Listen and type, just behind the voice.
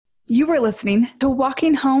You are listening to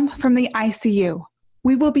Walking Home from the ICU.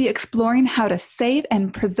 We will be exploring how to save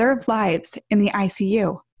and preserve lives in the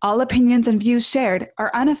ICU. All opinions and views shared are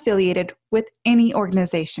unaffiliated with any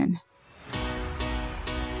organization.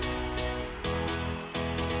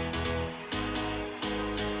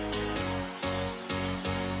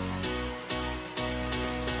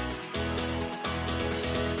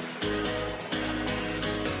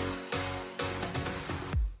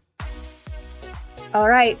 All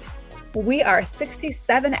right. We are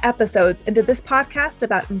 67 episodes into this podcast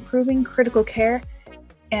about improving critical care,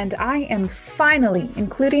 and I am finally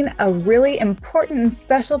including a really important and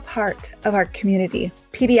special part of our community,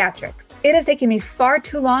 pediatrics. It has taken me far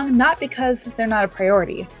too long, not because they're not a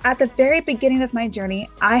priority. At the very beginning of my journey,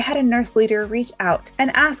 I had a nurse leader reach out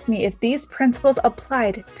and ask me if these principles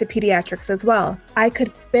applied to pediatrics as well. I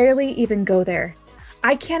could barely even go there.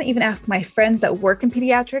 I can't even ask my friends that work in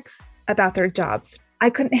pediatrics about their jobs. I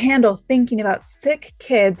couldn't handle thinking about sick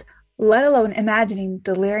kids, let alone imagining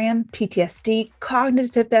delirium, PTSD,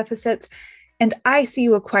 cognitive deficits, and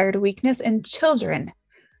ICU-acquired weakness in children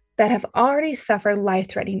that have already suffered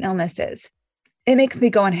life-threatening illnesses. It makes me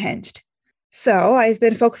go unhinged. So I've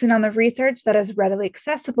been focusing on the research that is readily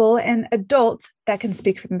accessible and adults that can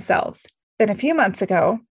speak for themselves. Then a few months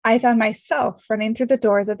ago, I found myself running through the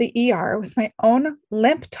doors of the ER with my own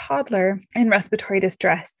limp toddler in respiratory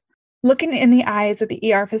distress. Looking in the eyes of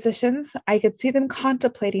the ER physicians, I could see them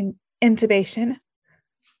contemplating intubation,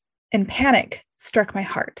 and panic struck my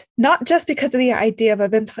heart. Not just because of the idea of a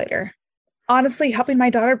ventilator. Honestly, helping my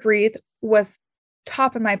daughter breathe was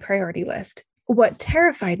top of my priority list. What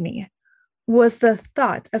terrified me was the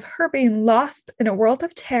thought of her being lost in a world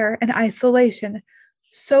of terror and isolation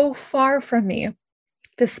so far from me,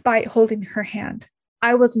 despite holding her hand.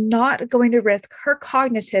 I was not going to risk her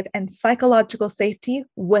cognitive and psychological safety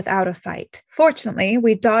without a fight. Fortunately,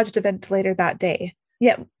 we dodged a ventilator that day.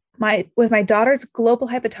 Yet, with my daughter's global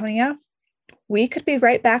hypotonia, we could be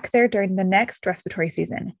right back there during the next respiratory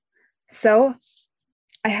season. So,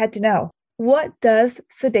 I had to know, what does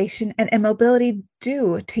sedation and immobility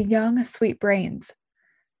do to young, sweet brains?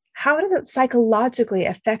 How does it psychologically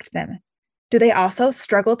affect them? Do they also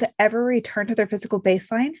struggle to ever return to their physical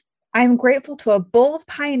baseline? I am grateful to a bold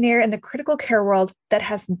pioneer in the critical care world that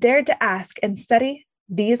has dared to ask and study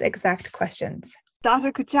these exact questions.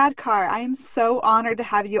 Dr. Khachadkar, I am so honored to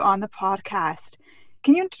have you on the podcast.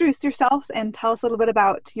 Can you introduce yourself and tell us a little bit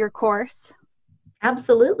about your course?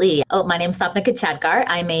 Absolutely. My name is Sapna Khachadkar.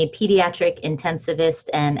 I'm a pediatric intensivist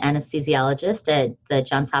and anesthesiologist at the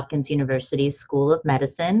Johns Hopkins University School of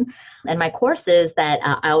Medicine. And my course is that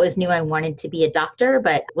I always knew I wanted to be a doctor,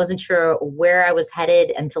 but wasn't sure where I was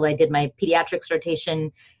headed until I did my pediatrics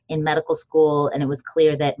rotation in medical school. And it was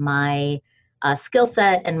clear that my skill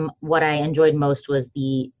set and what I enjoyed most was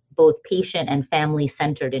the both patient and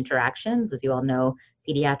family-centered interactions. As you all know,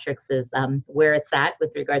 pediatrics is where it's at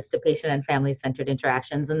with regards to patient and family-centered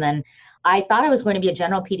interactions. And then I thought I was going to be a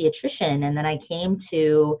general pediatrician. And then I came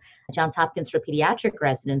to Johns Hopkins for pediatric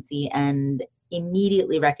residency and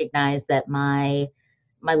immediately recognized that my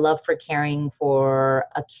love for caring for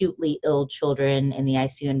acutely ill children in the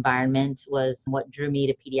ICU environment was what drew me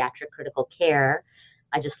to pediatric critical care.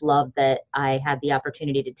 I just loved that I had the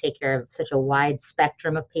opportunity to take care of such a wide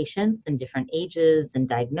spectrum of patients in different ages and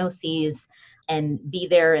diagnoses, and be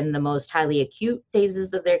there in the most highly acute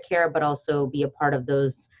phases of their care, but also be a part of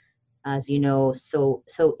those, as you know, so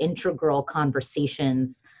integral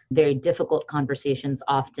conversations, very difficult conversations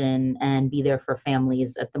often, and be there for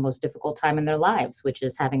families at the most difficult time in their lives, which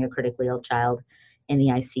is having a critically ill child in the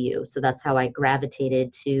ICU. So that's how I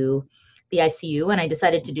gravitated to the ICU, and I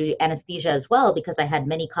decided to do anesthesia as well because I had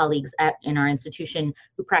many colleagues in our institution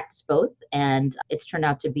who practiced both, and it's turned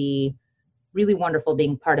out to be really wonderful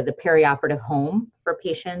being part of the perioperative home for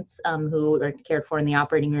patients who are cared for in the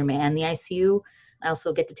operating room and the ICU. I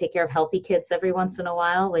also get to take care of healthy kids every once in a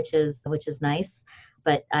while, which is nice,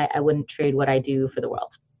 but I wouldn't trade what I do for the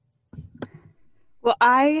world. Well,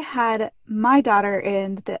 I had my daughter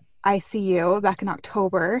in the ICU back in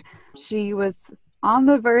October. She was on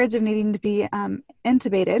the verge of needing to be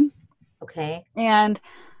intubated. Okay. And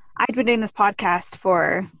I'd been doing this podcast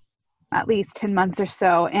for at least 10 months or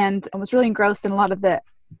so, and I was really engrossed in a lot of the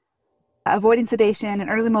avoiding sedation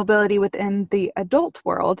and early mobility within the adult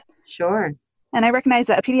world. Sure. And I recognize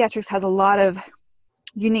that pediatrics has a lot of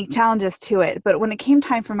unique challenges to it. But when it came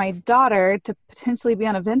time for my daughter to potentially be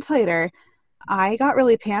on a ventilator, I got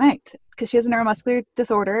really panicked because she has a neuromuscular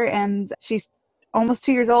disorder and she's almost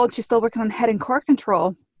 2 years old. She's still working on head and core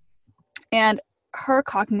control. And her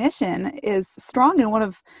cognition is strong in one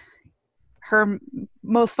of her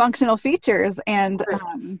most functional features. And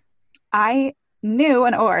I knew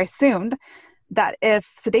or assumed that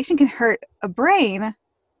if sedation can hurt a brain,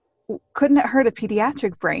 couldn't it hurt a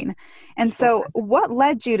pediatric brain? And so what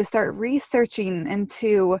led you to start researching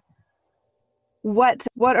into what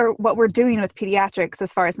we're doing with pediatrics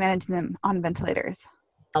as far as managing them on ventilators?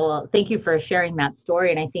 Well, thank you for sharing that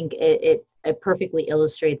story. And I think it perfectly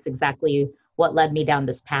illustrates exactly what led me down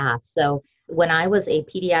this path. So when I was a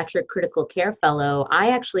pediatric critical care fellow, I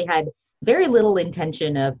actually had very little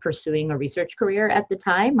intention of pursuing a research career at the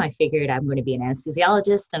time. I figured I'm going to be an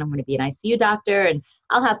anesthesiologist and I'm going to be an ICU doctor, and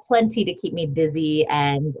I'll have plenty to keep me busy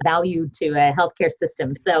and value to a healthcare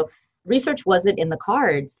system. So research wasn't in the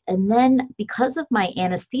cards. And then because of my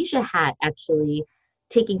anesthesia hat, actually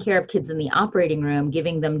taking care of kids in the operating room,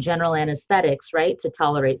 giving them general anesthetics, right, to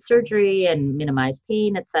tolerate surgery and minimize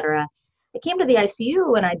pain, et cetera. I came to the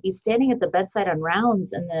ICU and I'd be standing at the bedside on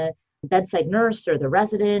rounds, and the bedside nurse or the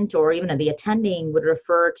resident or even the attending would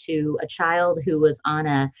refer to a child who was on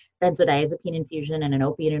a benzodiazepine infusion and an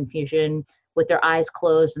opiate infusion with their eyes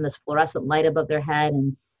closed and this fluorescent light above their head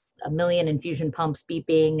and a million infusion pumps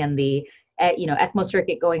beeping and the ECMO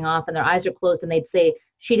circuit going off, and their eyes are closed, and they'd say,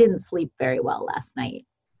 "She didn't sleep very well last night."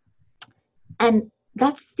 And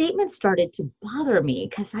that statement started to bother me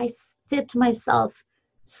because I said to myself,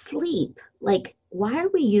 sleep, like, why are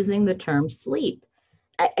we using the term sleep?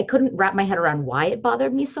 I couldn't wrap my head around why it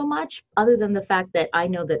bothered me so much, other than the fact that I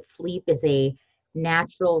know that sleep is a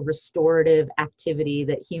natural restorative activity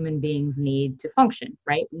that human beings need to function,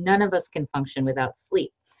 right? None of us can function without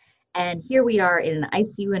sleep. And here we are in an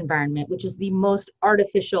ICU environment, which is the most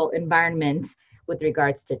artificial environment with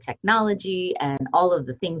regards to technology and all of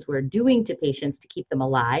the things we're doing to patients to keep them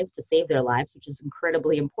alive, to save their lives, which is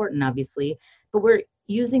incredibly important, obviously. But we're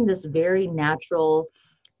using this very natural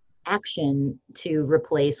action to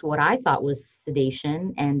replace what I thought was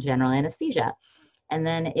sedation and general anesthesia. And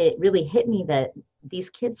then it really hit me that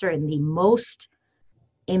these kids are in the most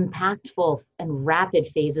impactful and rapid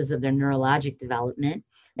phases of their neurologic development.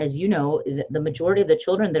 As you know, the majority of the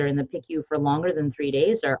children that are in the PICU for longer than 3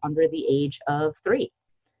 days are under the age of 3.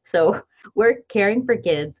 So we're caring for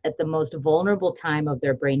kids at the most vulnerable time of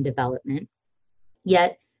their brain development,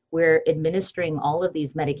 yet we're administering all of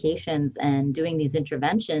these medications and doing these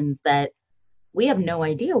interventions that we have no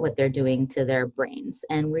idea what they're doing to their brains.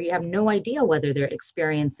 And we have no idea whether they're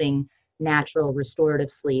experiencing natural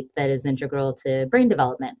restorative sleep that is integral to brain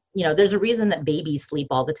development. There's a reason that babies sleep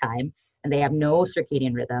all the time and they have no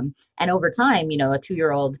circadian rhythm. And over time, a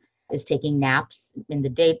 2-year-old is taking naps in the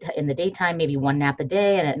daytime, maybe one nap a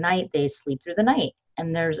day, and at night they sleep through the night.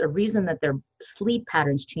 And there's a reason that their sleep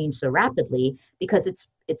patterns change so rapidly, because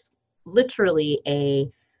it's literally a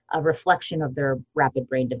reflection of their rapid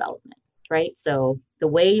brain development, right? So the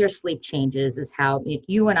way your sleep changes is how, if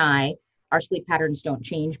you and I, our sleep patterns don't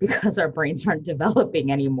change because our brains aren't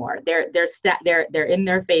developing anymore. They're in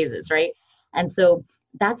their phases, right? And so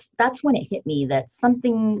that's when it hit me that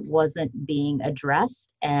something wasn't being addressed,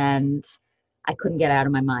 and I couldn't get out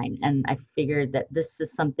of my mind. And I figured that this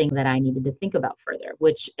is something that I needed to think about further,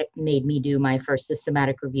 which made me do my first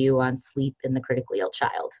systematic review on sleep in the critically ill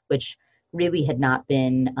child, which really had not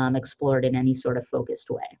been explored in any sort of focused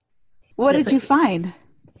way. What did you find?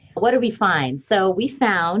 What did we find? So we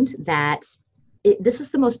found that this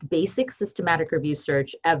was the most basic systematic review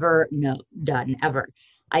search ever done.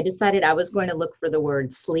 I decided I was going to look for the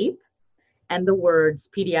word sleep and the words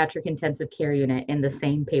pediatric intensive care unit in the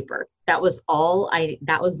same paper. That was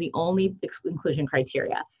the only inclusion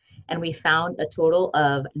criteria. And we found a total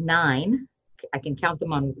of 9, I can count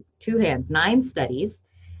them on 2 hands, 9 studies.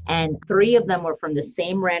 And 3 of them were from the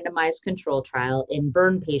same randomized control trial in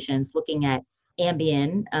burn patients looking at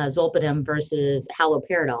Ambien, zolpidem versus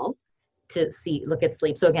haloperidol to look at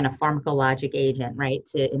sleep. So again, a pharmacologic agent, right,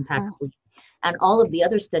 to impact sleep. And all of the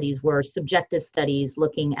other studies were subjective studies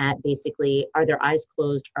looking at basically, are their eyes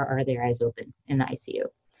closed or are their eyes open in the ICU?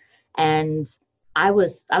 And I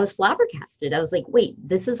was flabbergasted. I was like, wait,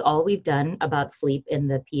 this is all we've done about sleep in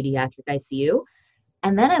the pediatric ICU?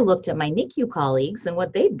 And then I looked at my NICU colleagues and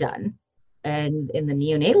what they'd done. And in the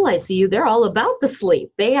neonatal ICU, they're all about the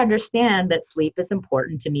sleep. They understand that sleep is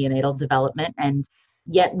important to neonatal development. And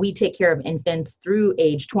yet we take care of infants through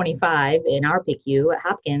age 25 in our PICU at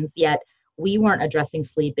Hopkins, yet we weren't addressing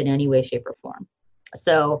sleep in any way, shape, or form.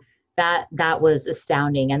 So that was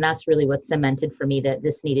astounding. And that's really what cemented for me that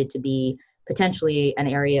this needed to be potentially an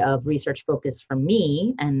area of research focus for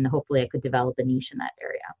me. And hopefully I could develop a niche in that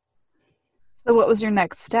area. So what was your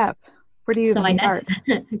next step? Where do you even start?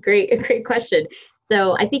 Great question.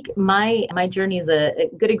 So I think my journey is a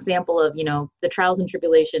good example of, the trials and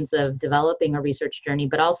tribulations of developing a research journey,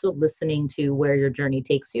 but also listening to where your journey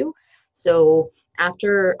takes you. So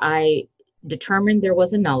after I determined there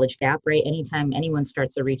was a knowledge gap, right? Anytime anyone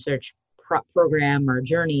starts a research program or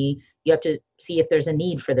journey, you have to see if there's a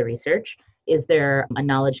need for the research. Is there a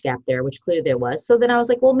knowledge gap there? Which clearly there was. So then I was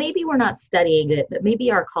like, well, maybe we're not studying it, but maybe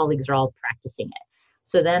our colleagues are all practicing it.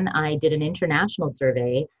 So then I did an international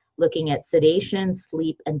survey looking at sedation,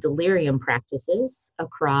 sleep, and delirium practices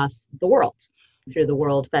across the world through the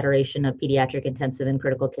World Federation of Pediatric Intensive and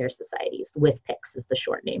Critical Care Societies, WIFPICS is the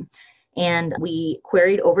short name. And we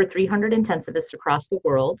queried over 300 intensivists across the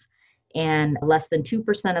world, and less than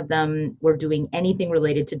 2% of them were doing anything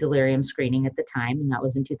related to delirium screening at the time, and that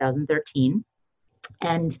was in 2013.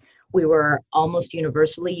 And we were almost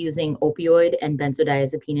universally using opioid and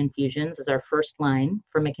benzodiazepine infusions as our first line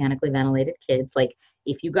for mechanically ventilated kids. Like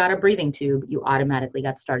if you got a breathing tube, you automatically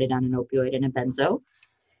got started on an opioid and a benzo.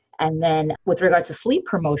 And then with regards to sleep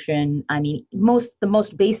promotion, I mean, the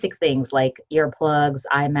most basic things like earplugs,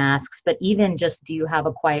 eye masks, but even just, do you have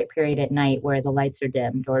a quiet period at night where the lights are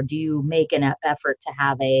dimmed? Or do you make an effort to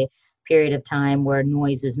have a period of time where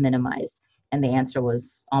noise is minimized? And the answer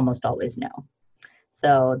was almost always no.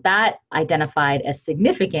 So that identified a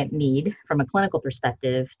significant need from a clinical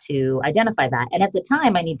perspective to identify that. And at the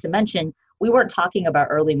time, I need to mention, we weren't talking about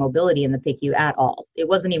early mobility in the PICU at all. It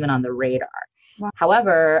wasn't even on the radar. Wow.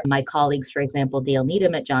 However, my colleagues, for example, Dale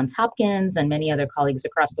Needham at Johns Hopkins and many other colleagues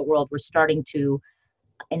across the world were starting to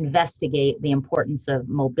investigate the importance of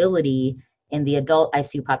mobility in the adult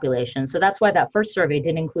ICU population. So that's why that first survey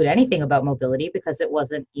didn't include anything about mobility, because it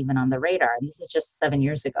wasn't even on the radar. And this is just 7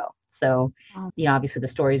 years ago. So, obviously the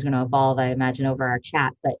story is going to evolve, I imagine, over our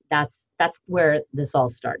chat, but that's where this all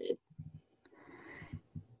started.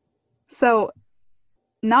 So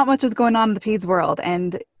not much was going on in the PEDS world,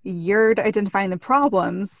 and you're identifying the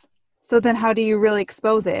problems. So then how do you really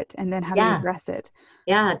expose it? And then how do you address it?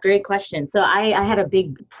 Yeah, great question. So I had a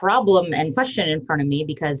big problem and question in front of me,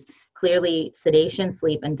 because clearly sedation,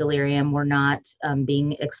 sleep, and delirium were not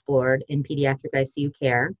being explored in pediatric ICU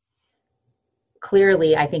care.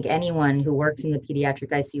 Clearly, I think anyone who works in the pediatric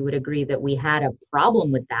ICU would agree that we had a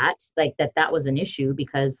problem with that, like that was an issue,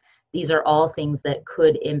 because these are all things that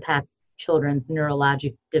could impact children's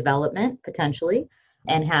neurologic development potentially,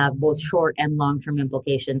 and have both short and long-term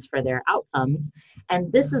implications for their outcomes.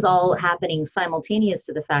 And this is all happening simultaneous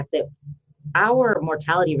to the fact that our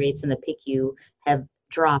mortality rates in the PICU have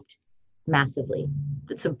dropped massively.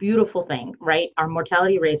 It's a beautiful thing, right? Our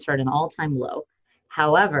mortality rates are at an all-time low.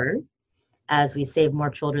 However, as we save more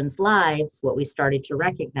children's lives, what we started to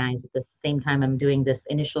recognize at the same time I'm doing this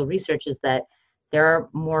initial research is that there are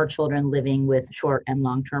more children living with short and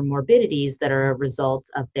long-term morbidities that are a result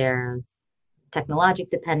of their technologic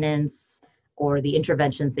dependence or the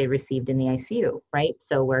interventions they received in the ICU, right?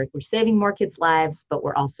 So we're saving more kids' lives, but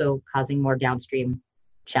we're also causing more downstream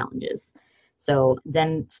challenges. So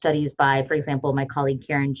then studies by, for example, my colleague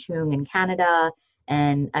Karen Chung in Canada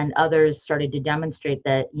and others started to demonstrate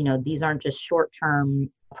that, these aren't just short-term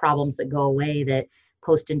problems that go away, that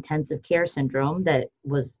post-intensive care syndrome that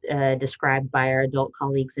was described by our adult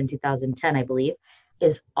colleagues in 2010, I believe,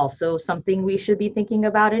 is also something we should be thinking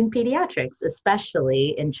about in pediatrics,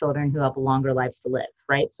 especially in children who have longer lives to live,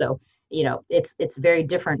 right? So, it's very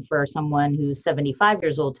different for someone who's 75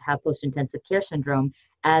 years old to have post-intensive care syndrome,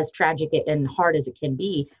 as tragic and hard as it can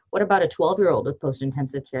be. What about a 12-year-old with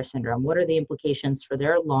post-intensive care syndrome? What are the implications for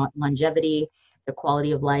their longevity, their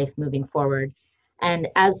quality of life moving forward? And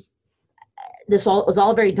as this was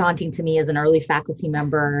all very daunting to me as an early faculty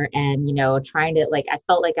member, and trying to I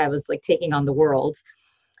felt like I was taking on the world.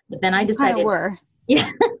 But then I decided,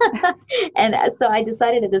 yeah, and so I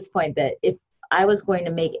decided at this point that if I was going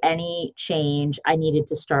to make any change, I needed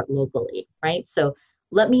to start locally, right? So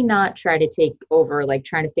let me not try to take over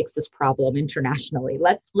trying to fix this problem internationally.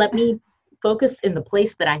 Let me focus in the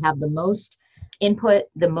place that I have the most input,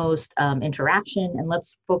 the most interaction, and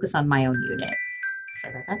let's focus on my own unit.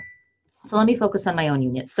 Sorry about that. So let me focus on my own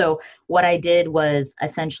unit. So what I did was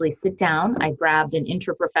essentially sit down. I grabbed an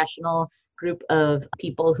interprofessional group of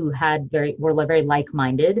people who were very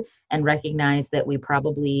like-minded, and recognized that we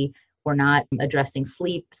probably were not addressing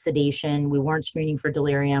sleep, sedation. We weren't screening for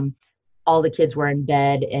delirium. All the kids were in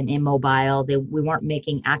bed and immobile. We weren't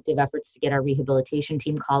making active efforts to get our rehabilitation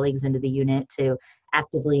team colleagues into the unit to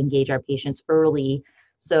actively engage our patients early.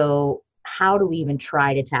 So how do we even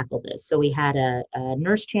try to tackle this? So we had a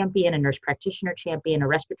nurse champion, a nurse practitioner champion, a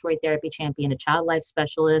respiratory therapy champion, a child life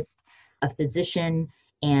specialist, a physician,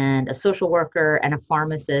 and a social worker, and a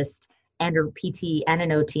pharmacist, and a PT, and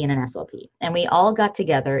an OT, and an SLP. And we all got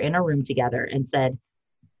together in a room together and said,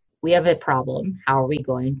 we have a problem. How are we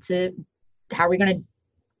going to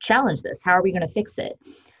challenge this? How are we going to fix it?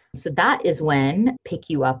 So that is when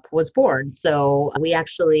PICU Up was born. So we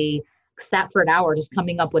actually sat for an hour just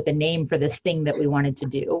coming up with a name for this thing that we wanted to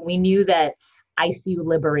do. We knew that ICU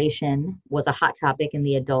liberation was a hot topic in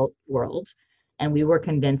the adult world, and we were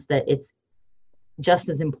convinced that it's just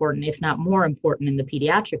as important, if not more important, in the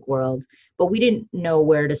pediatric world. But we didn't know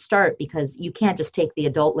where to start, because you can't just take the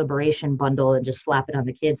adult liberation bundle and just slap it on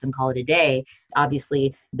the kids and call it a day.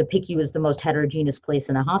 Obviously, the PICU is the most heterogeneous place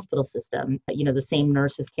in the hospital system. The same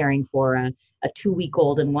nurse is caring for a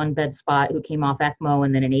 2-week-old in one bed spot who came off ECMO,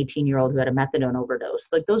 and then an 18-year-old who had a methadone overdose.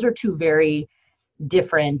 Like, those are two very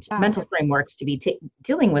different mental frameworks to be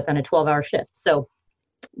dealing with on a 12-hour shift. So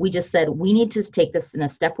we just said, we need to take this in a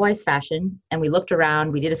stepwise fashion. And we looked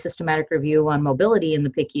around, we did a systematic review on mobility in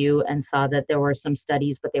the PICU and saw that there were some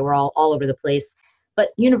studies, but they were all over the place. But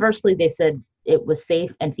universally, they said it was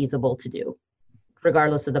safe and feasible to do,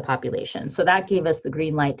 regardless of the population. So that gave us the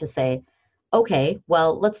green light to say, okay,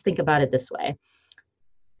 well, let's think about it this way.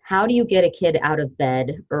 How do you get a kid out of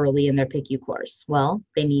bed early in their PICU course? Well,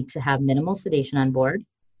 they need to have minimal sedation on board.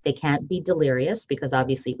 They can't be delirious, because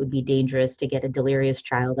obviously it would be dangerous to get a delirious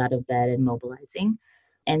child out of bed and mobilizing.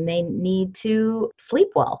 And they need to sleep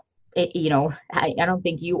well. I don't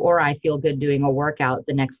think you or I feel good doing a workout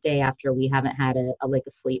the next day after we haven't had a lick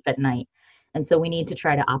of sleep at night. And so we need to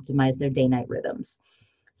try to optimize their day-night rhythms.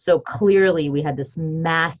 So clearly we had this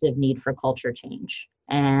massive need for culture change.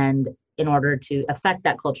 And in order to affect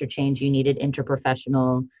that culture change, you needed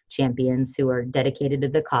interprofessional champions who are dedicated to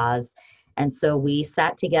the cause. And so we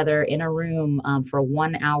sat together in a room for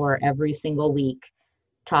 1 hour every single week,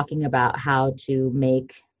 talking about how to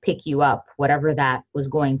make PICU Up, whatever that was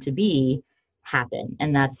going to be, happen.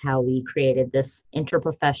 And that's how we created this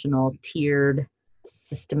interprofessional, tiered,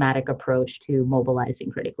 systematic approach to mobilizing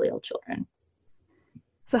critically ill children.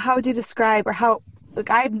 So how would you describe,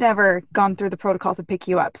 I've never gone through the protocols of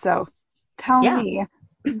PICU Up. So tell me,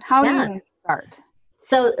 how do you start?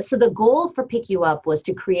 So the goal for PICU Up was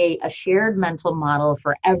to create a shared mental model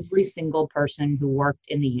for every single person who worked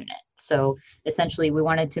in the unit. So essentially, we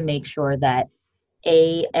wanted to make sure that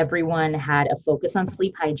everyone had a focus on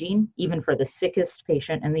sleep hygiene, even for the sickest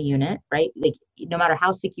patient in the unit, right? Like, no matter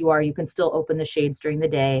how sick you are, you can still open the shades during the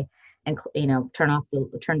day and,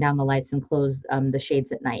 turn down the lights and close the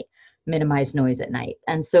shades at night, minimize noise at night.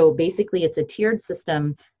 And so basically it's a tiered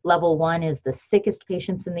system. Level 1 is the sickest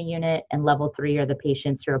patients in the unit, and level 3 are the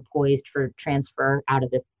patients who are poised for transfer out of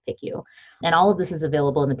the PICU. And all of this is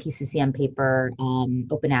available in the PCCM paper,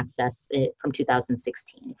 open access from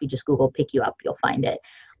 2016. If you just Google PICU Up, you'll find it.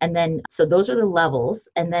 And then, so those are the levels.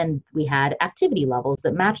 And then we had activity levels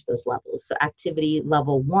that match those levels. So activity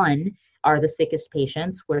level 1 are the sickest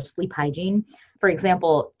patients, where sleep hygiene, for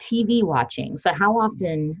example, TV watching. So how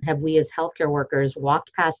often have we as healthcare workers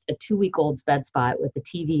walked past a 2-week-old's bed spot with the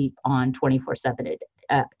TV on 24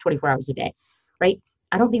 hours a day, right?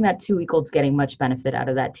 I don't think that 2-week-old's getting much benefit out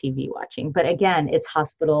of that TV watching. But again, it's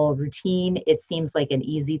hospital routine. It seems like an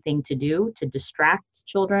easy thing to do to distract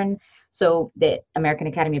children. So the American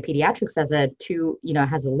Academy of Pediatrics has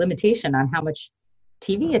a limitation on how much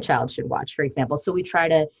TV a child should watch, for example. So we try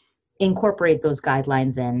to incorporate those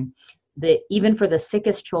guidelines in. Even for the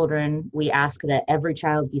sickest children, we ask that every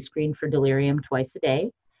child be screened for delirium twice a day,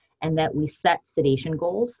 and that we set sedation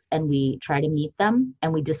goals and we try to meet them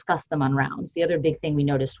and we discuss them on rounds. The other big thing we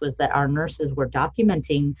noticed was that our nurses were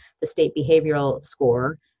documenting the state behavioral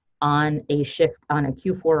score on a shift on a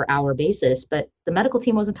Q4 hour basis, but the medical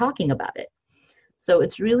team wasn't talking about it. So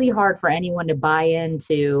it's really hard for anyone to buy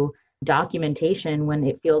into documentation when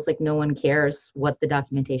it feels like no one cares what the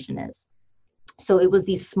documentation is. So it was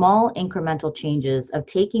these small incremental changes of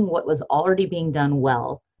taking what was already being done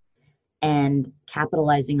well and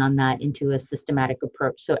capitalizing on that into a systematic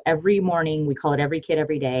approach. So every morning, we call it Every Kid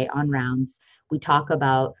Every Day on rounds, we talk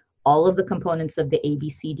about all of the components of the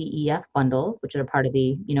ABCDEF bundle, which are part of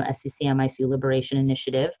the SCCM ICU Liberation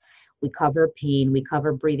Initiative. We cover pain, we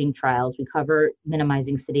cover breathing trials, we cover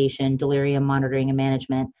minimizing sedation, delirium monitoring and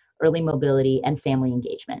management, early mobility, and family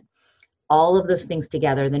engagement. All of those things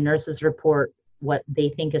together, the nurses report what they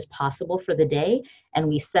think is possible for the day, and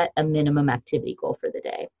we set a minimum activity goal for the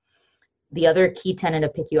day. The other key tenet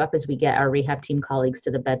of PICU Up is we get our rehab team colleagues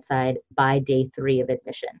to the bedside by day 3 of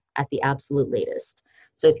admission at the absolute latest.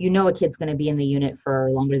 So if you know a kid's going to be in the unit for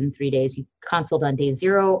longer than 3 days, you consult on day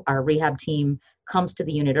 0. Our rehab team comes to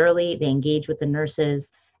the unit early, they engage with the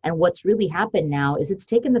nurses. And what's really happened now is it's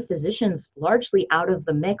taken the physicians largely out of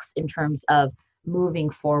the mix in terms of moving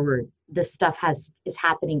forward. This stuff is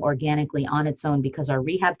happening organically on its own because our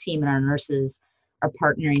rehab team and our nurses are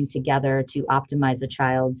partnering together to optimize a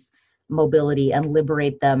child's mobility and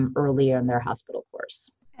liberate them earlier in their hospital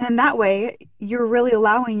course. And that way, you're really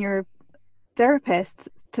allowing your therapists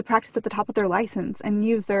to practice at the top of their license and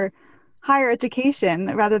use their higher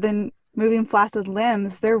education rather than moving flaccid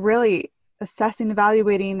limbs. They're really assessing,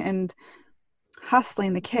 evaluating, and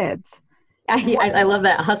hustling the kids. I love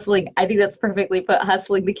that, hustling. I think that's perfectly put,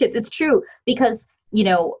 hustling the kids. It's true because,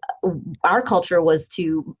 our culture was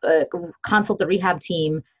to consult the rehab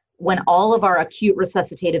team when all of our acute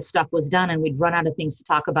resuscitative stuff was done and we'd run out of things to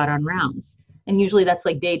talk about on rounds. And usually that's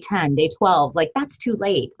like day 10, day 12, like that's too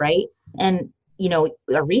late, right? And,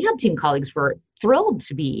 our rehab team colleagues were thrilled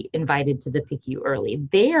to be invited to the PICU early.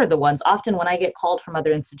 They are the ones, often when I get called from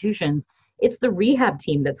other institutions, it's the rehab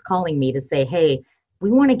team that's calling me to say, hey, we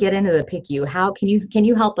want to get into the PICU. How can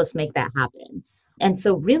you help us make that happen? And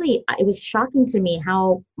so really, it was shocking to me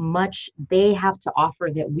how much they have to offer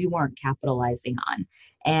that we weren't capitalizing on,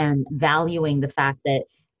 and valuing the fact that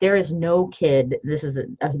there is no kid, this is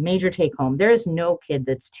a major take home, there is no kid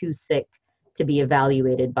that's too sick to be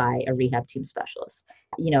evaluated by a rehab team specialist.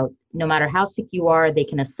 No matter how sick you are, they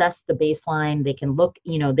can assess the baseline, they can look,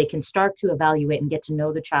 they can start to evaluate and get to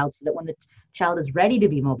know the child so that when the child is ready to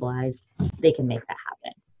be mobilized, they can make that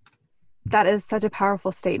happen. That is such a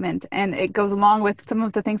powerful statement. And it goes along with some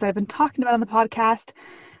of the things I've been talking about on the podcast.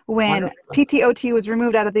 When PTOT was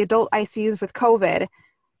removed out of the adult ICUs with COVID,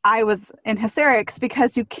 I was in hysterics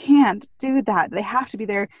because you can't do that. They have to be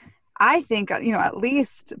there, I think, at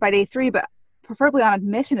least by day 3, but preferably on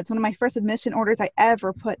admission. It's one of my first admission orders I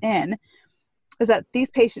ever put in, is that these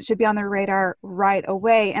patients should be on their radar right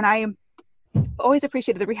away. And I always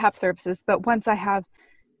appreciated the rehab services, but once I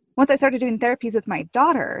started doing therapies with my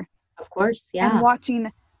daughter, of course, yeah, and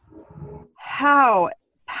watching how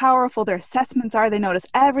powerful their assessments are, they notice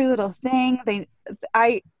every little thing.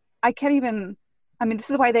 I can't even, this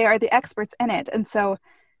is why they are the experts in it. And so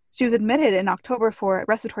she was admitted in October for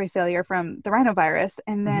respiratory failure from the rhinovirus,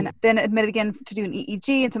 and then admitted again to do an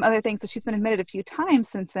EEG and some other things. So she's been admitted a few times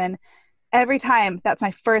since then. Every time, that's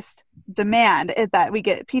my first demand, is that we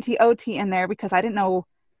get PTOT in there, because I didn't know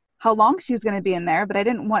how long she was going to be in there, but I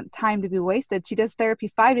didn't want time to be wasted. She does therapy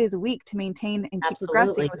 5 days a week to maintain and keep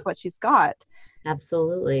progressing with what she's got.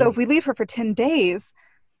 Absolutely. So if we leave her for 10 days,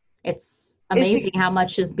 it's amazing how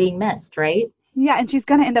much is being missed, right? Yeah, and she's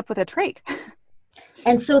going to end up with a trach.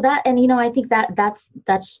 And so I think that's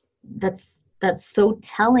so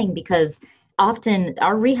telling, because often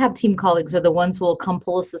our rehab team colleagues are the ones who will come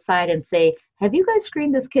pull us aside and say, have you guys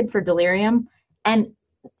screened this kid for delirium? And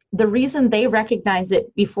the reason they recognize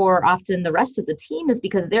it before often the rest of the team is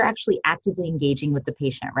because they're actually actively engaging with the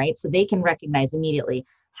patient, right? So they can recognize immediately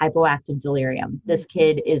hypoactive delirium. This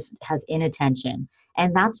kid has inattention.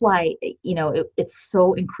 And that's why, it's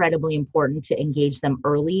so incredibly important to engage them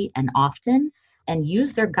early and often and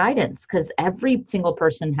use their guidance, because every single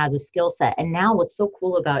person has a skill set. And now what's so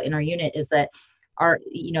cool about in our unit is that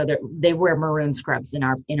they wear maroon scrubs in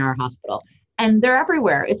our hospital. And they're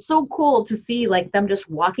everywhere. It's so cool to see them just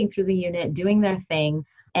walking through the unit, doing their thing.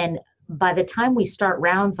 And by the time we start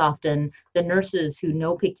rounds, often the nurses who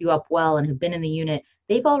know PICU up well and have been in the unit,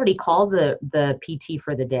 they've already called the PT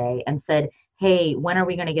for the day and said, hey, when are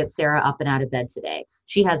we going to get Sarah up and out of bed today?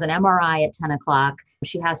 She has an MRI at 10 o'clock.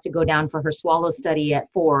 She has to go down for her swallow study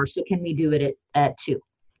at 4. So can we do it at 2?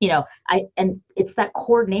 And it's that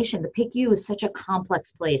coordination. The PICU is such a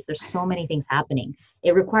complex place. There's so many things happening.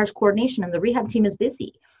 It requires coordination, and the rehab team is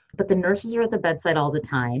busy, but the nurses are at the bedside all the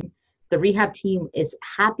time. The rehab team is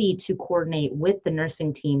happy to coordinate with the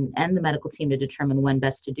nursing team and the medical team to determine when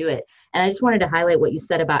best to do it. And I just wanted to highlight what you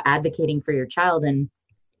said about advocating for your child and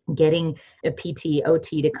getting a PT,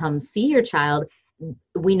 OT to come see your child.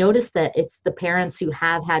 We noticed that it's the parents who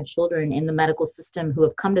have had children in the medical system who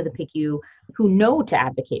have come to the PICU who know to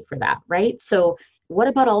advocate for that, right? So what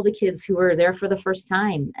about all the kids who are there for the first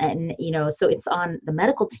time? And, so it's on the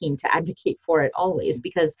medical team to advocate for it always,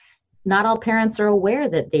 because not all parents are aware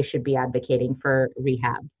that they should be advocating for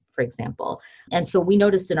rehab, for example. And so we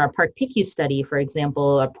noticed in our Park PICU study, for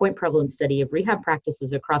example, a point prevalence study of rehab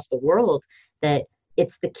practices across the world, that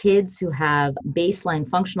it's the kids who have baseline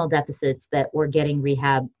functional deficits that were getting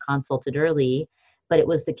rehab consulted early, but it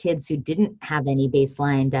was the kids who didn't have any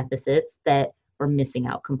baseline deficits that were missing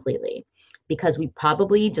out completely. Because we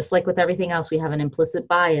probably, just like with everything else, we have an implicit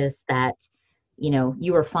bias that,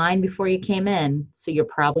 you were fine before you came in, so you're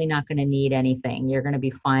probably not going to need anything. You're going to be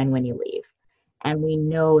fine when you leave. And we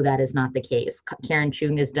know that is not the case. Karen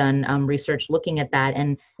Chung has done research looking at that,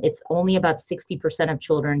 and it's only about 60% of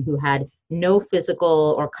children who had no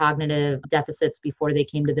physical or cognitive deficits before they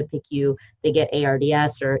came to the PICU. They get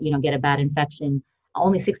ARDS or get a bad infection.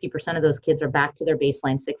 Only 60% of those kids are back to their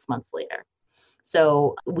baseline 6 months later.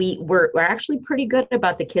 So we're actually pretty good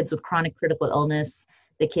about the kids with chronic critical illness,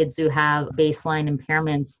 the kids who have baseline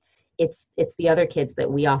impairments. It's the other kids that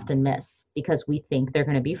we often miss because we think they're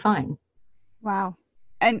going to be fine. Wow.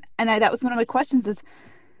 That was one of my questions is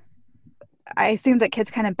I assumed that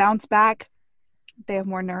kids kind of bounce back. They have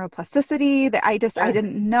more neuroplasticity that I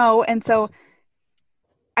didn't know. And so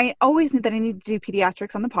I always knew that I needed to do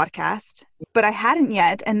pediatrics on the podcast, but I hadn't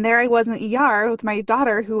yet. And there I was in the ER with my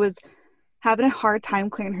daughter who was having a hard time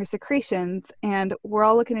clearing her secretions. And we're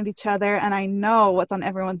all looking at each other and I know what's on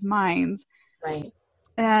everyone's minds. Right.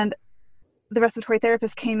 And the respiratory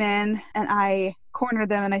therapist came in and I cornered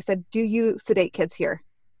them and I said, do you sedate kids here?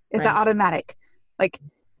 Is that automatic? Like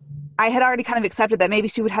I had already kind of accepted that maybe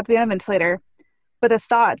she would have to be on a ventilator, but the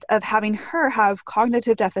thought of having her have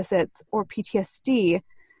cognitive deficits or PTSD,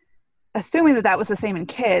 assuming that was the same in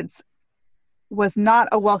kids, was not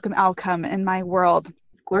a welcome outcome in my world.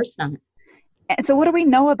 Of course not. And so what do we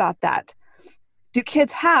know about that? Do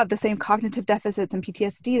kids have the same cognitive deficits and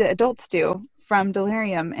PTSD that adults do from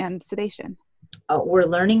delirium and sedation? We're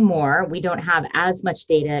learning more. We don't have as much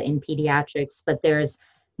data in pediatrics, but there's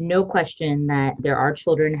no question that there are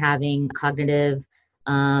children having cognitive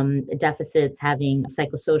deficits, having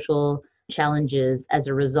psychosocial challenges as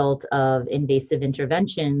a result of invasive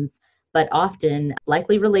interventions, but often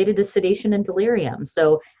likely related to sedation and delirium.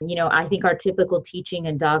 So, I think our typical teaching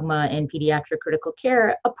and dogma in pediatric critical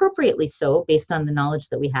care, appropriately so, based on the knowledge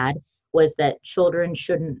that we had, was that children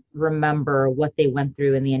shouldn't remember what they went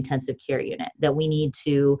through in the intensive care unit, that we need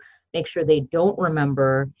to make sure they don't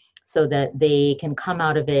remember so that they can come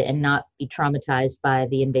out of it and not be traumatized by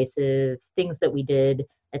the invasive things that we did,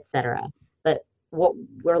 et cetera. But what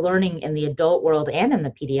we're learning in the adult world and in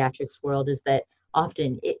the pediatrics world is that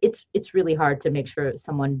often it's really hard to make sure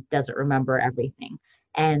someone doesn't remember everything.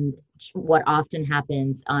 And what often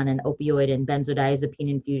happens on an opioid and benzodiazepine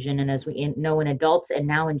infusion, and as we know in adults and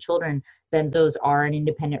now in children, benzos are an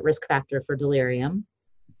independent risk factor for delirium.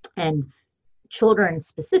 And children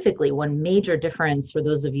specifically, one major difference for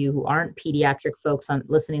those of you who aren't pediatric folks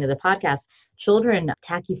listening to the podcast, children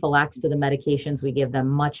tachyphylax to the medications we give them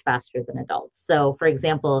much faster than adults. So for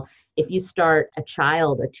example, if you start a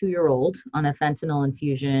child, a 2-year-old, on a fentanyl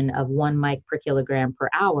infusion of 1 mic per kilogram per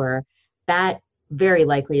hour, that very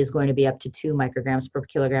likely is going to be up to 2 micrograms per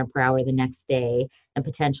kilogram per hour the next day, and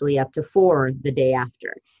potentially up to 4 the day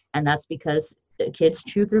after. And that's because kids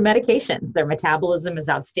chew through medications. Their metabolism is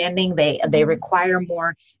outstanding. They require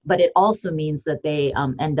more, but it also means that they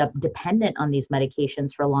end up dependent on these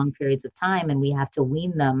medications for long periods of time, and we have to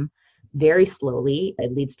wean them very slowly.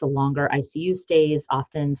 It leads to longer ICU stays.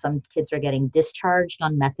 Often some kids are getting discharged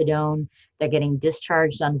on methadone. They're getting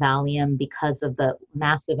discharged on Valium because of the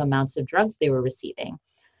massive amounts of drugs they were receiving.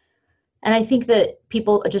 And I think that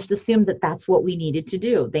people just assumed that that's what we needed to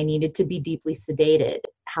do. They needed to be deeply sedated.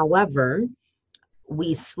 However,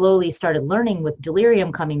 we slowly started learning with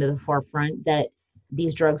delirium coming to the forefront that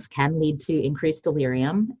these drugs can lead to increased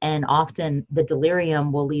delirium. And often the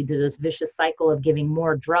delirium will lead to this vicious cycle of giving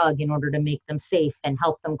more drug in order to make them safe and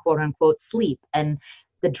help them, quote unquote, sleep. And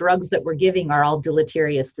the drugs that we're giving are all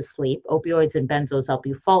deleterious to sleep. Opioids and benzos help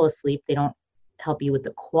you fall asleep. They don't help you with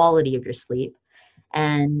the quality of your sleep.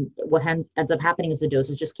 And what ends up happening is the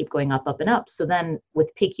doses just keep going up, up, and up. So then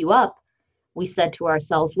with PICU Up, we said to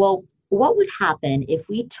ourselves, well, what would happen if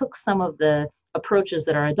we took some of the approaches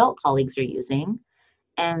that our adult colleagues are using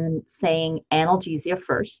and saying analgesia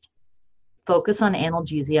first, focus on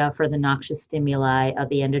analgesia for the noxious stimuli of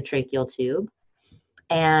the endotracheal tube,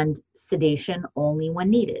 and sedation only when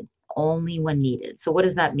needed. So what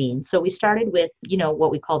does that mean? So we started with,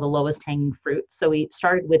 what we call the lowest hanging fruit. So we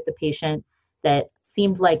started with the patient that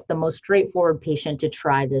seemed like the most straightforward patient to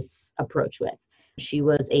try this approach with. She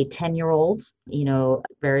was a 10-year-old,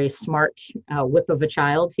 very smart whip of a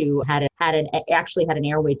child who actually had an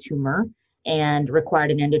airway tumor and required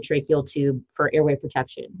an endotracheal tube for airway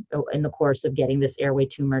protection in the course of getting this airway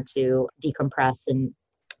tumor to decompress and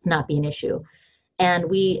not be an issue. And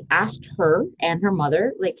we asked her and her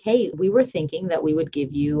mother, hey, we were thinking that we would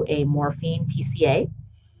give you a morphine PCA.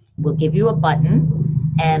 We'll give you a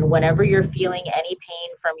button, and whenever you're feeling any pain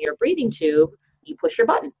from your breathing tube, you push your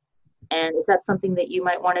button. And is that something that you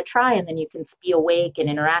might want to try? And then you can be awake and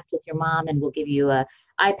interact with your mom, and we'll give you an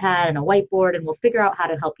iPad and a whiteboard, and we'll figure out how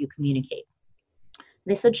to help you communicate.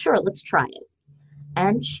 They said, sure, let's try it.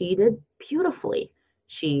 And she did beautifully.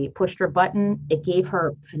 She pushed her button. It gave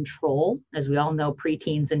her control. As we all know,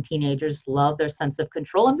 preteens and teenagers love their sense of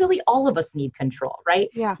control. And really, all of us need control, right?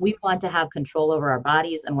 Yeah. We want to have control over our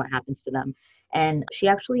bodies and what happens to them. And she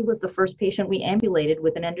actually was the first patient we ambulated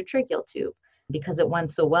with an endotracheal tube. because it went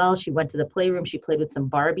so well. She went to the playroom, she played with some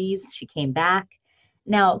Barbies, she came back.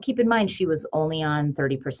 Now, keep in mind, she was only on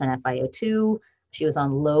 30% FiO2. She was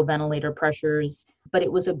on low ventilator pressures, but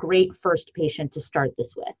it was a great first patient to start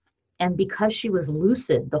this with. And because she was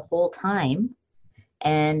lucid the whole time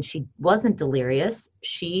and she wasn't delirious,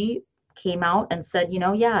 she came out and said,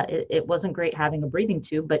 yeah, it wasn't great having a breathing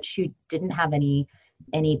tube, but she didn't have any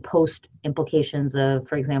post implications of,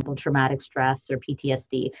 for example, traumatic stress or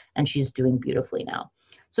PTSD, and she's doing beautifully now.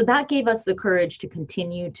 So that gave us the courage to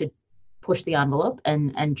continue to push the envelope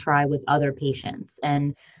and try with other patients.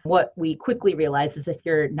 And what we quickly realized is if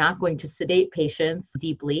you're not going to sedate patients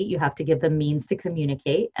deeply, you have to give them means to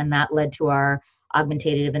communicate. And that led to our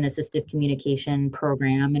augmentative and assistive communication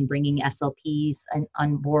program and bringing SLPs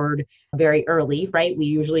on board very early, right? We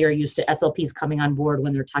usually are used to SLPs coming on board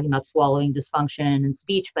when they're talking about swallowing dysfunction and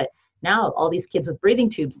speech, but now all these kids with breathing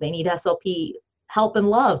tubes, they need SLP help and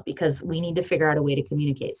love because we need to figure out a way to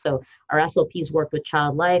communicate. So our SLPs worked with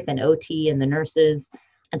Child Life and OT and the nurses,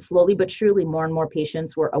 and slowly but surely more and more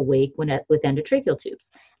patients were awake with endotracheal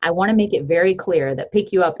tubes. I want to make it very clear that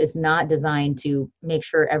PICU-UP is not designed to make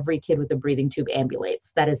sure every kid with a breathing tube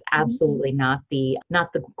ambulates. That is absolutely not the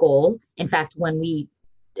goal. In fact, when we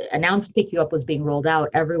announced PICU-UP was being rolled out,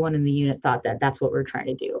 everyone in the unit thought that that's what we're trying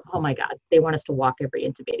to do. Oh my God, they want us to walk every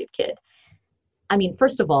intubated kid. I mean,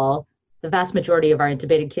 first of all, the vast majority of our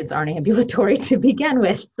intubated kids aren't ambulatory to begin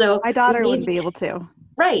with. So my daughter wouldn't be able to.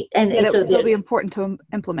 Right. And it so would still be important to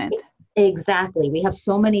implement. Exactly. We have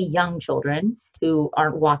so many young children who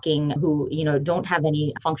aren't walking, who, don't have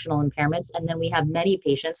any functional impairments. And then we have many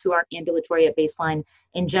patients who aren't ambulatory at baseline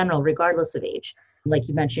in general, regardless of age, like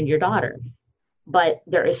you mentioned, your daughter. But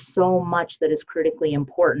there is so much that is critically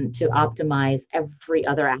important to optimize every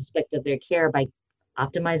other aspect of their care by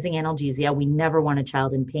optimizing analgesia. We never want a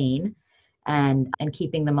child in pain. And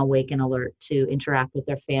keeping them awake and alert to interact with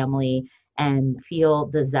their family and feel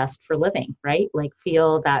the zest for living, right? Like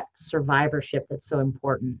feel that survivorship that's so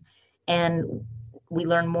important. And we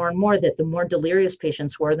learn more and more that the more delirious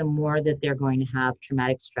patients were, the more that they're going to have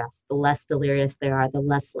traumatic stress. The less delirious they are, the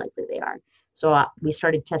less likely they are. So we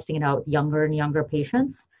started testing it out with younger and younger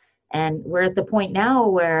patients. And we're at the point now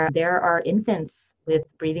where there are infants with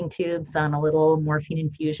breathing tubes on a little morphine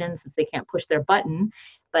infusion since they can't push their button,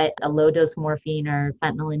 but a low dose morphine or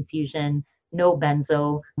fentanyl infusion, no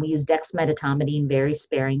benzo. We use dexmedetomidine very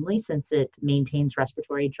sparingly since it maintains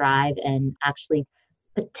respiratory drive and actually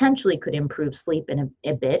potentially could improve sleep in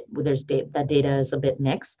a bit. That data is a bit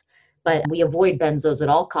mixed, but we avoid benzos at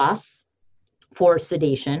all costs for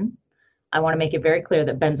sedation. I want to make it very clear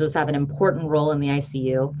that benzos have an important role in the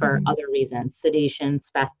ICU for other reasons, sedation,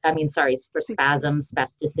 for spasms,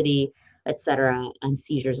 spasticity, etc., and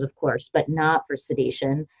seizures, of course, but not for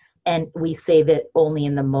sedation. And we save it only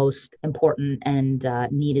in the most important and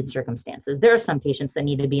needed circumstances. There are some patients that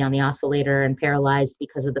need to be on the oscillator and paralyzed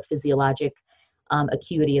because of the physiologic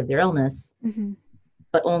acuity of their illness,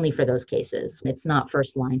 but only for those cases. It's not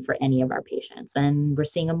first line for any of our patients. And we're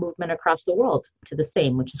seeing a movement across the world to the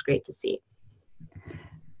same, which is great to see.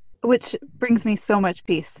 Which brings me so much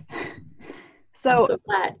peace. I'm so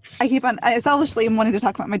glad. I selfishly am wanting to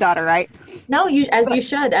talk about my daughter, right? No, you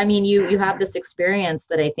should. I mean, you have this experience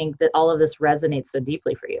that I think that all of this resonates so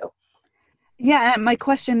deeply for you. Yeah, and my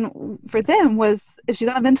question for them was, if she's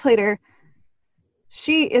on a ventilator,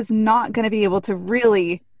 she is not going to be able to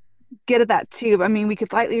really get at that tube. I mean, we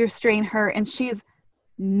could lightly restrain her and she's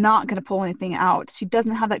not going to pull anything out. She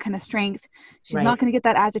doesn't have that kind of strength. She's not going to get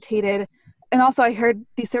that agitated. And also I heard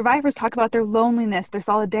these survivors talk about their loneliness, their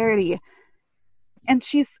solidarity. And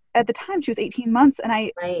at the time she was 18 months. And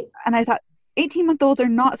I thought 18-month-olds are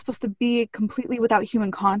not supposed to be completely without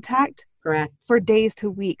human contact. Correct. For days to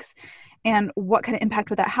weeks. And what kind of impact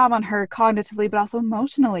would that have on her cognitively, but also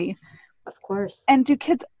emotionally? Of course. And do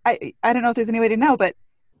kids, I don't know if there's any way to know, but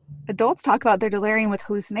adults talk about their delirium with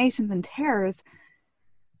hallucinations and terrors,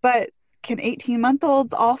 but can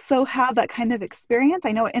 18-month-olds also have that kind of experience?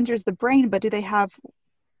 I know it injures the brain, but do they have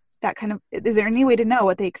that kind of, is there any way to know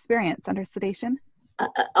what they experience under sedation?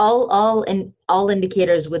 All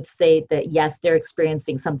indicators would say that yes, they're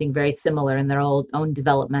experiencing something very similar in their own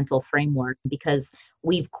developmental framework, because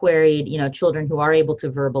we've queried, children who are able to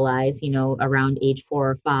verbalize, around age 4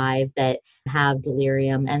 or 5 that have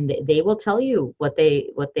delirium, and they will tell you what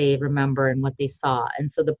they remember and what they saw.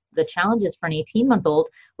 And so the challenge is for an 18-month-old,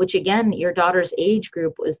 which again, your daughter's age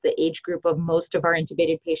group was the age group of most of our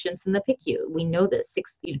intubated patients in the PICU. We know this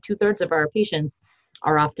 2/3 of our patients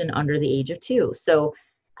are often under the age of 2. So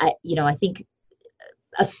I think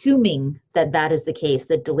assuming that is the case,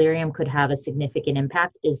 that delirium could have a significant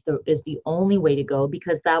impact is the only way to go,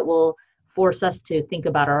 because that will force us to think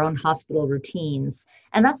about our own hospital routines.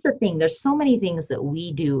 And that's the thing. There's so many things that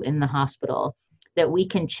we do in the hospital that we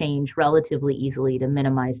can change relatively easily to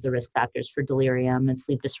minimize the risk factors for delirium and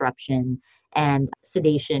sleep disruption and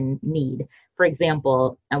sedation need. For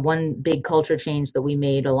example, one big culture change that we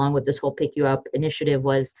made along with this whole Pick You Up initiative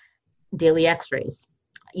was daily x-rays.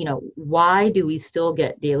 Why do we still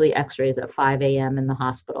get daily x-rays at 5 a.m. in the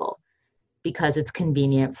hospital? Because it's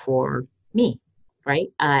convenient for me, right?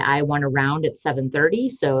 I want to round at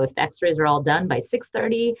 7:30. So if the x-rays are all done by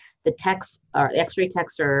 6:30, the techs or x-ray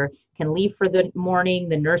techs can leave for the morning.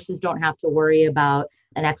 The nurses don't have to worry about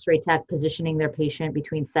an x-ray tech positioning their patient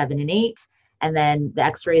between 7 and 8. And then the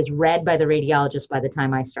x-ray is read by the radiologist by the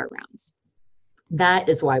time I start rounds. That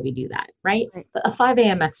is why we do that, right? A 5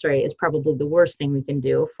 a.m. x-ray is probably the worst thing we can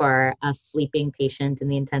do for a sleeping patient in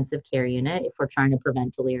the intensive care unit if we're trying to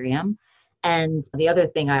prevent delirium. And the other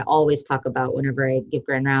thing I always talk about whenever I give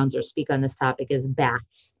grand rounds or speak on this topic is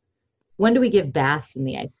baths. When do we give baths in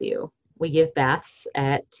the ICU? We give baths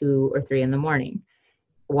at 2 or 3 in the morning.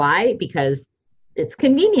 Why? Because it's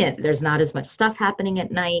convenient. There's not as much stuff happening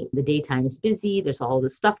at night. The daytime is busy. There's all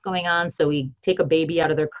this stuff going on. So we take a baby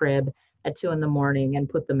out of their crib at 2 in the morning and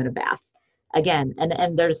put them in a bath. Again,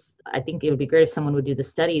 and there's, I think it would be great if someone would do the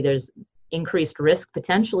study. There's increased risk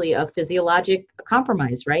potentially of physiologic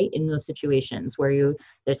compromise, right? In those situations where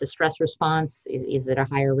there's a stress response, is it a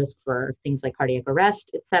higher risk for things like cardiac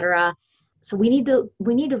arrest, et cetera? So we need to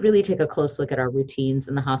really take a close look at our routines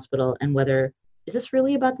in the hospital and whether, is this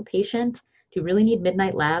really about the patient? Do you really need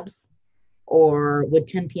midnight labs? Or would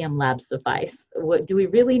 10 p.m. labs suffice? Do we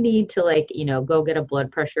really need to go get a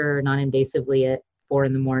blood pressure non-invasively at 4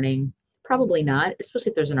 in the morning? Probably not, especially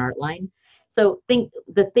if there's an art line. So think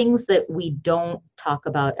the things that we don't talk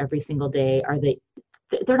about every single day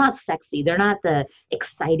they're not sexy. They're not the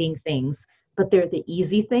exciting things, but they're the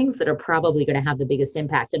easy things that are probably going to have the biggest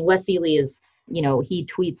impact. And Wes Ely is, he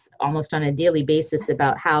tweets almost on a daily basis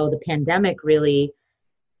about how the pandemic really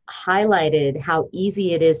highlighted how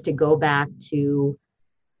easy it is to go back to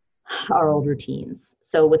our old routines.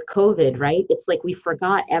 So with COVID, right, it's like we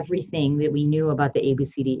forgot everything that we knew about the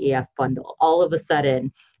ABCDEF bundle. All of a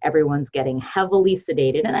sudden, everyone's getting heavily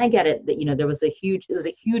sedated. And I get it that, it was a huge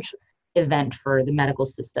event for the medical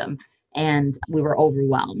system and we were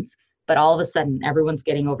overwhelmed. But all of a sudden, everyone's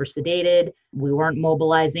getting over-sedated. We weren't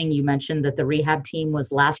mobilizing. You mentioned that the rehab team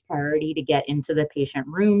was last priority to get into the patient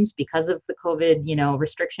rooms because of the COVID,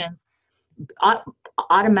 restrictions.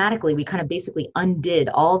 Automatically, we kind of basically undid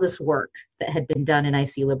all this work that had been done in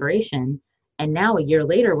IC Liberation. And now a year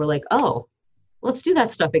later, we're like, oh, let's do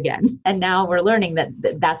that stuff again. And now we're learning that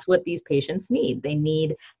that's what these patients need. They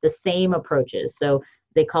need the same approaches. So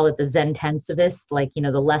they call it the Zentensivist,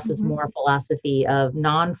 the less is more philosophy of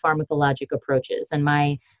non-pharmacologic approaches. And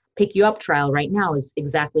my Pick You Up trial right now is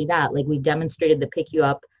exactly that. We demonstrated that Pick You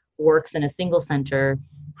Up works in a single center.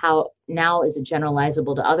 How now is it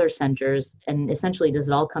generalizable to other centers? And essentially, does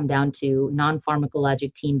it all come down to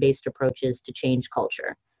non-pharmacologic team-based approaches to change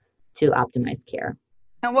culture, to optimize care?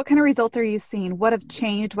 And what kind of results are you seeing? What have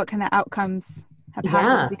changed? What kind of outcomes have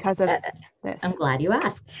happened because of this? I'm glad you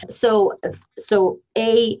asked. So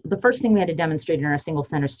the first thing we had to demonstrate in our single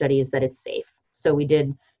center study is that it's safe. So we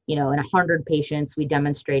did, in 100 patients, we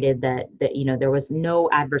demonstrated that there was no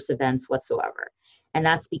adverse events whatsoever. And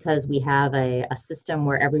that's because we have a system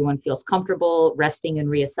where everyone feels comfortable resting and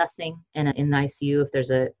reassessing in the ICU if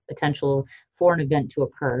there's a potential for an event to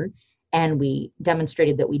occur. And we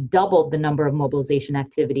demonstrated that we doubled the number of mobilization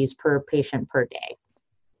activities per patient per day.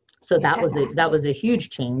 So that was a huge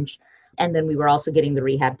change. And then we were also getting the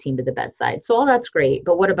rehab team to the bedside. So all that's great.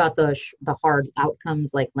 But what about the hard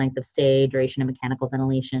outcomes like length of stay, duration of mechanical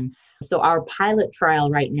ventilation? So our pilot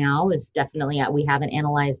trial right now is definitely, we haven't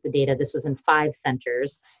analyzed the data. This was in 5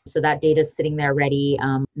 centers. So that data is sitting there ready,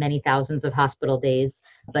 many thousands of hospital days.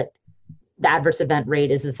 But the adverse event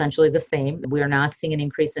rate is essentially the same. We are not seeing an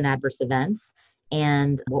increase in adverse events.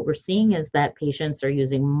 And what we're seeing is that patients are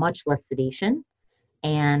using much less sedation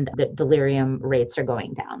and the delirium rates are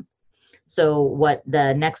going down. So what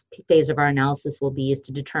the next phase of our analysis will be is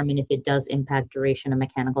to determine if it does impact duration of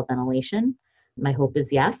mechanical ventilation. My hope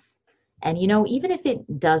is yes. And, even if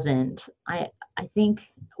it doesn't, I think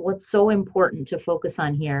what's so important to focus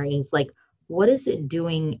on here is what is it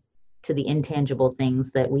doing to the intangible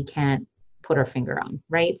things that we can't put our finger on,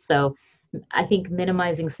 right? So I think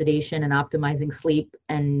minimizing sedation and optimizing sleep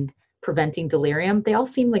and preventing delirium, they all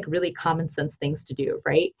seem like really common sense things to do,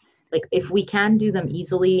 right? If we can do them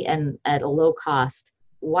easily and at a low cost,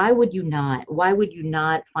 why would you not? Why would you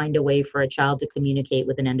not find a way for a child to communicate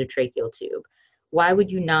with an endotracheal tube? Why would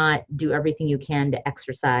you not do everything you can to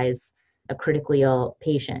exercise a critically ill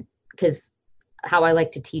patient. Because how I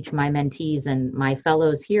like to teach my mentees and my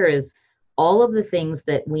fellows here is all of the things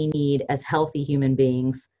that we need as healthy human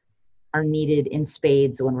beings are needed in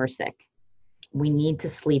spades when we're sick. We need to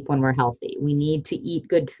sleep when we're healthy. We need to eat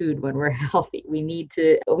good food when we're healthy. We need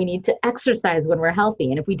to exercise when we're healthy.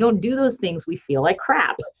 And if we don't do those things, we feel like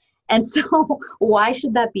crap. And so why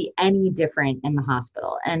should that be any different in the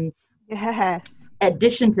hospital? And yes,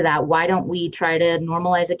 addition to that, why don't we try to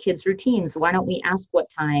normalize a kid's routines? Why don't we ask what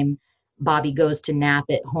time Bobby goes to nap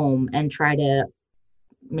at home and try to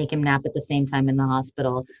make him nap at the same time in the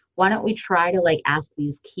hospital? Why don't we try to ask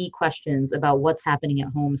these key questions about what's happening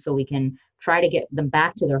at home so we can try to get them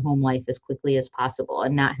back to their home life as quickly as possible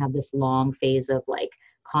and not have this long phase of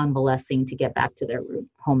convalescing to get back to their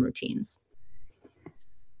home routines.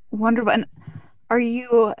 Wonderful. And are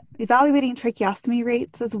you evaluating tracheostomy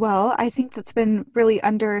rates as well? I think that's been really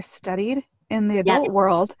understudied in the adult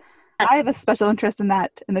world. I have a special interest in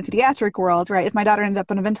that in the pediatric world, right? If my daughter ended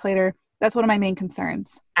up on a ventilator, that's one of my main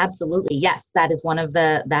concerns. Absolutely. Yes. That is one of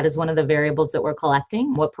the variables that we're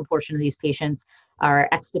collecting. What proportion of these patients are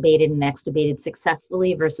extubated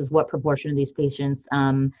successfully versus what proportion of these patients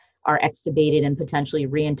are extubated and potentially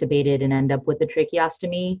reintubated and end up with a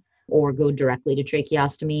tracheostomy or go directly to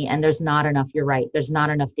tracheostomy. And there's not enough, you're right, there's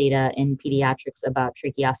not enough data in pediatrics about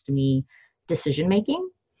tracheostomy decision-making,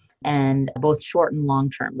 and both short and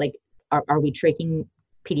long-term. Are we tracheing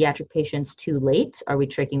pediatric patients too late? Are we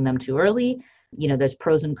tracheing them too early? There's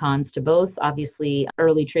pros and cons to both. Obviously,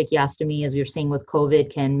 early tracheostomy, as we were seeing with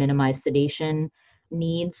COVID, can minimize sedation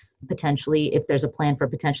needs potentially if there's a plan for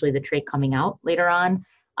potentially the trach coming out later on.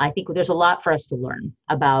 I think there's a lot for us to learn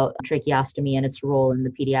about tracheostomy and its role in the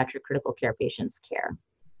pediatric critical care patient's care.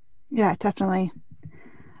 Yeah, definitely.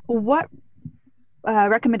 What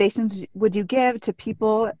recommendations would you give to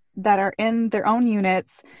people that are in their own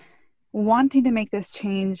units wanting to make this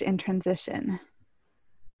change and transition?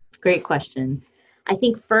 Great question. I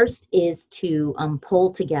think first is to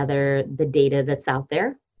pull together the data that's out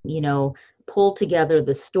there, pull together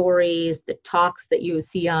the stories, the talks that you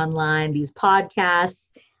see online, these podcasts,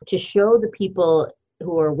 to show the people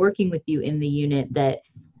who are working with you in the unit that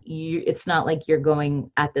it's not like you're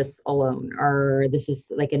going at this alone, or this is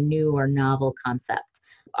like a new or novel concept.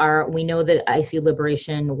 We know that ICU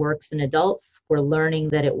liberation works in adults. We're learning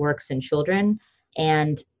that it works in children,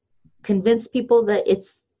 and convince people that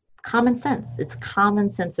it's common sense. It's common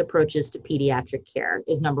sense approaches to pediatric care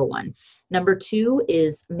is number one. Number two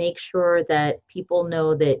is make sure that people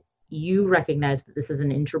know that you recognize that this is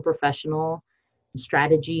an interprofessional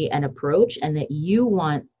strategy and approach, and that you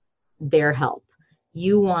want their help.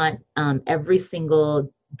 You want every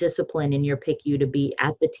single discipline in your PICU to be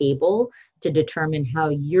at the table to determine how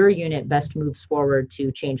your unit best moves forward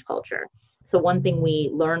to change culture. So one thing we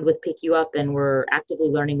learned with PICU Up, and we're actively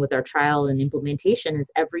learning with our trial and implementation,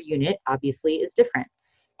 is every unit obviously is different.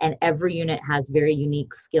 And every unit has very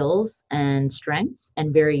unique skills and strengths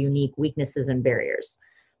and very unique weaknesses and barriers.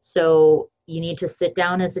 So you need to sit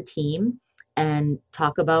down as a team and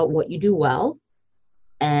talk about what you do well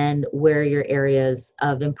and where your areas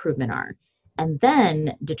of improvement are. And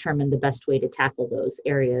then determine the best way to tackle those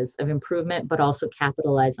areas of improvement, but also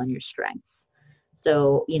capitalize on your strengths.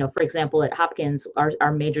 So, for example, at Hopkins,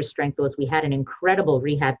 our major strength was we had an incredible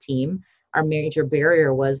rehab team. Our major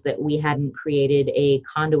barrier was that we hadn't created a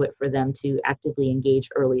conduit for them to actively engage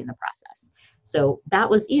early in the process. So that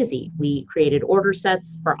was easy. We created order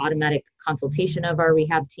sets for automatic consultation of our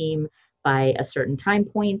rehab team by a certain time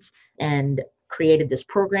point, and created this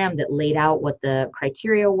program that laid out what the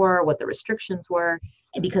criteria were, what the restrictions were.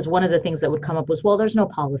 And because one of the things that would come up was, well, there's no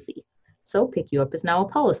policy. So PICU Up is now a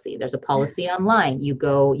policy. There's a policy online. You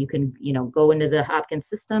can go into the Hopkins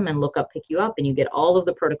system and look up PICU Up, and you get all of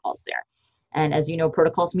the protocols there. And as you know,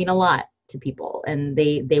 protocols mean a lot to people, and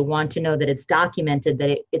they want to know that it's documented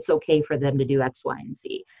that it's okay for them to do X, Y, and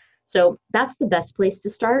Z. So that's the best place to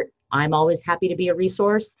start. I'm always happy to be a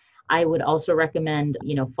resource. I would also recommend,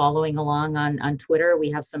 following along on Twitter. We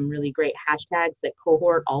have some really great hashtags that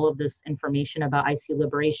cohort all of this information about ICU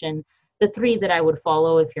liberation. The three that I would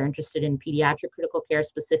follow if you're interested in pediatric critical care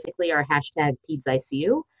specifically are hashtag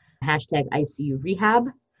PedsICU, hashtag ICU Rehab,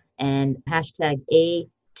 and hashtag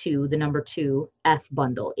A2, the number 2, F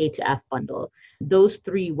bundle, A to F bundle. Those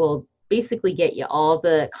three will basically get you all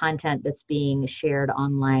the content that's being shared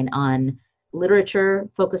online on literature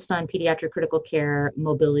focused on pediatric critical care,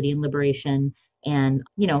 mobility and liberation, and,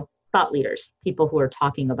 thought leaders, people who are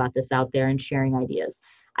talking about this out there and sharing ideas.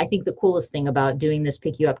 I think the coolest thing about doing this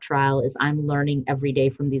PICU Up trial is I'm learning every day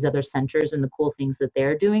from these other centers and the cool things that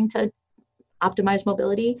they're doing to optimize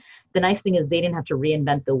mobility. The nice thing is they didn't have to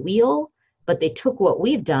reinvent the wheel. but they took what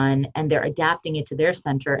we've done and they're adapting it to their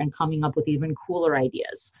center and coming up with even cooler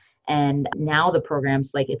ideas. And now the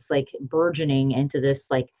program's like, it's like burgeoning into this,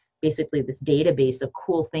 like basically this database of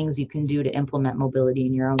cool things you can do to implement mobility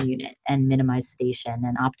in your own unit and minimize sedation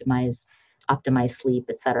and optimize sleep,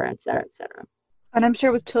 et cetera, et cetera, et cetera. And I'm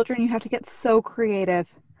sure with children, you have to get so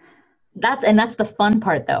creative. That's the fun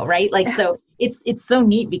part though, right? Like, so it's so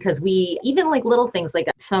neat because we, even like little things, like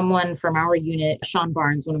someone from our unit, Sean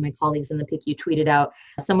Barnes, one of my colleagues in the PICU, tweeted out,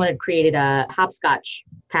 someone had created a hopscotch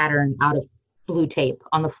pattern out of blue tape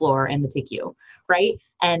on the floor in the PICU, right?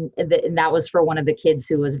 And that was for one of the kids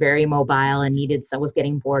who was very mobile and was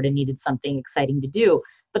getting bored and needed something exciting to do.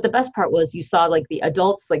 But the best part was you saw like the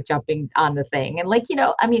adults like jumping on the thing. And like,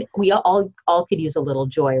 I mean, we all could use a little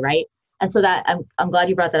joy, right? And so that I'm glad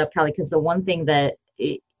you brought that up, Kelly, because the one thing that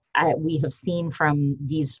we have seen from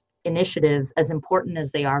these initiatives, as important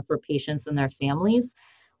as they are for patients and their families,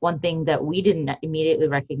 one thing that we didn't immediately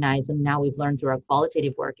recognize, and now we've learned through our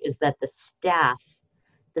qualitative work, is that the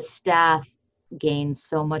staff gains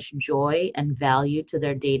so much joy and value to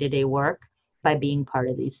their day-to-day work by being part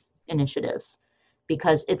of these initiatives,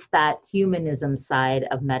 because it's that humanism side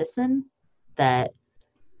of medicine that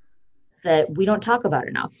we don't talk about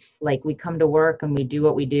enough. Like, we come to work and we do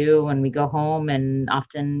what we do and we go home, and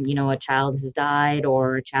often, a child has died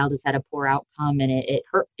or a child has had a poor outcome, and it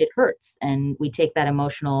hurts. And we take that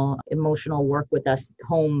emotional work with us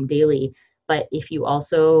home daily. But if you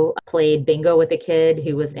also played bingo with a kid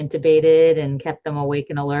who was intubated and kept them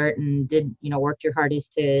awake and alert and did, worked your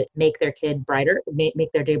hardest to make their kid brighter,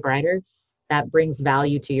 make their day brighter, that brings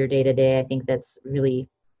value to your day to day. I think that's really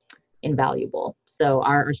invaluable. So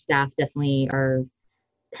our staff definitely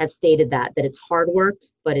have stated that it's hard work,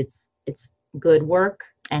 but it's good work.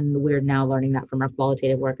 And we're now learning that from our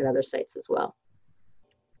qualitative work at other sites as well.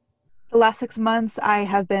 The last 6 months, I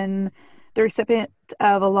have been the recipient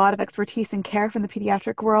of a lot of expertise and care from the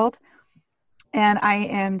pediatric world. And I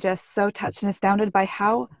am just so touched and astounded by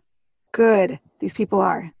how good these people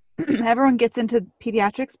are. Everyone gets into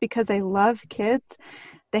pediatrics because they love kids.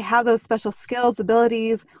 They have those special skills,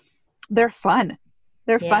 abilities. They're fun.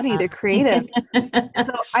 They're funny. They're creative.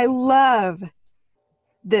 So I love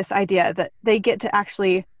this idea that they get to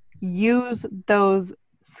actually use those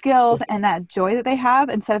skills and that joy that they have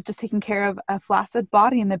instead of just taking care of a flaccid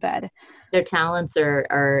body in the bed. Their talents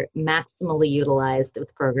are maximally utilized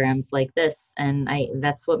with programs like this. And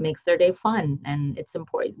that's what makes their day fun. And it's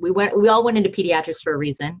important. We all went into pediatrics for a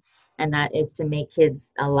reason, and that is to make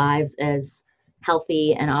kids' lives as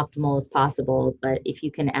healthy and optimal as possible. But if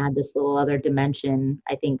you can add this little other dimension,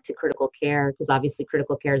 I think, to critical care, because obviously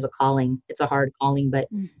critical care is a calling. It's a hard calling, but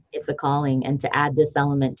it's a calling. And to add this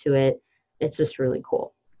element to it, it's just really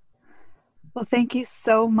cool. Well, thank you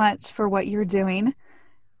so much for what you're doing.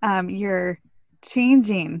 You're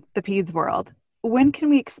changing the PEDS world. When can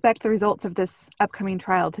we expect the results of this upcoming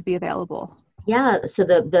trial to be available? Yeah, so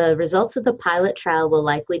the results of the pilot trial will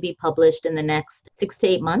likely be published in the next 6 to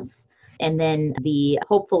 8 months. And then the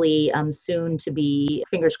hopefully soon to be,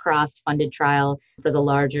 fingers crossed, funded trial for the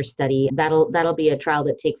larger study. That'll be a trial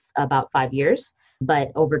that takes about 5 years.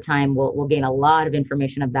 But over time, we'll gain a lot of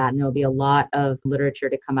information of that, and there'll be a lot of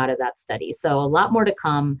literature to come out of that study. So a lot more to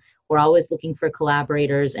come. We're always looking for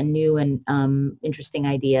collaborators and new and interesting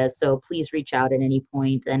ideas. So please reach out at any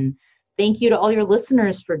point. And thank you to all your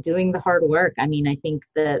listeners for doing the hard work. I mean, I think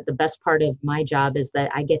the best part of my job is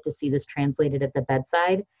that I get to see this translated at the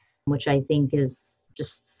bedside, which I think is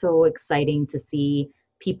just so exciting to see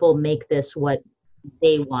people make this what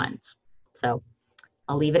they want. So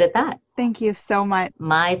I'll leave it at that. Thank you so much.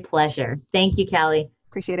 My pleasure. Thank you, Callie.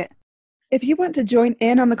 Appreciate it. If you want to join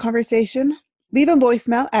in on the conversation, leave a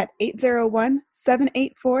voicemail at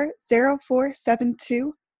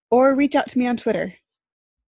 801-784-0472 or reach out to me on Twitter.